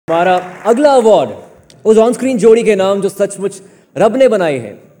हमारा अगला अवार्ड उस ऑन स्क्रीन जोड़ी के नाम जो सचमुच रब ने बनाई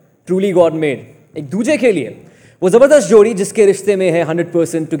है, ट्रूली गॉड मेड, एक दूजे के लिए। वो जबरदस्त जोड़ी जिसके रिश्ते में है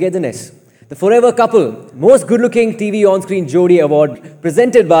 100% togetherness. The forever couple, most good-looking TV on-screen Jodi Award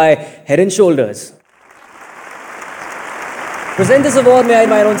presented by Head and Shoulders. Present this award, may I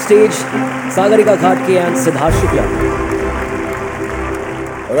admire on stage Sagarika Ghatke and Siddharth Shukla.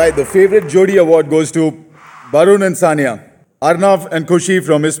 Alright, the favorite Jodi Award goes to Barun and Sania. Arnav and Khushi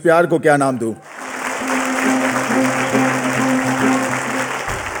from Is Pyaar Ko Kya Naam Do.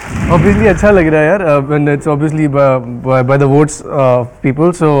 Obviously अच्छा लग रहा है यार, and it's obviously by the votes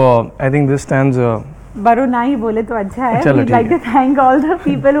people, so I think this stands. Barun ना ही बोले तो अच्छा है. चलो, We'd like to thank all the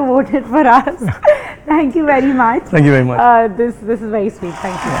people who voted for us. Thank you very much. Thank you very much. This is very sweet.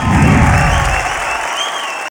 Thank you.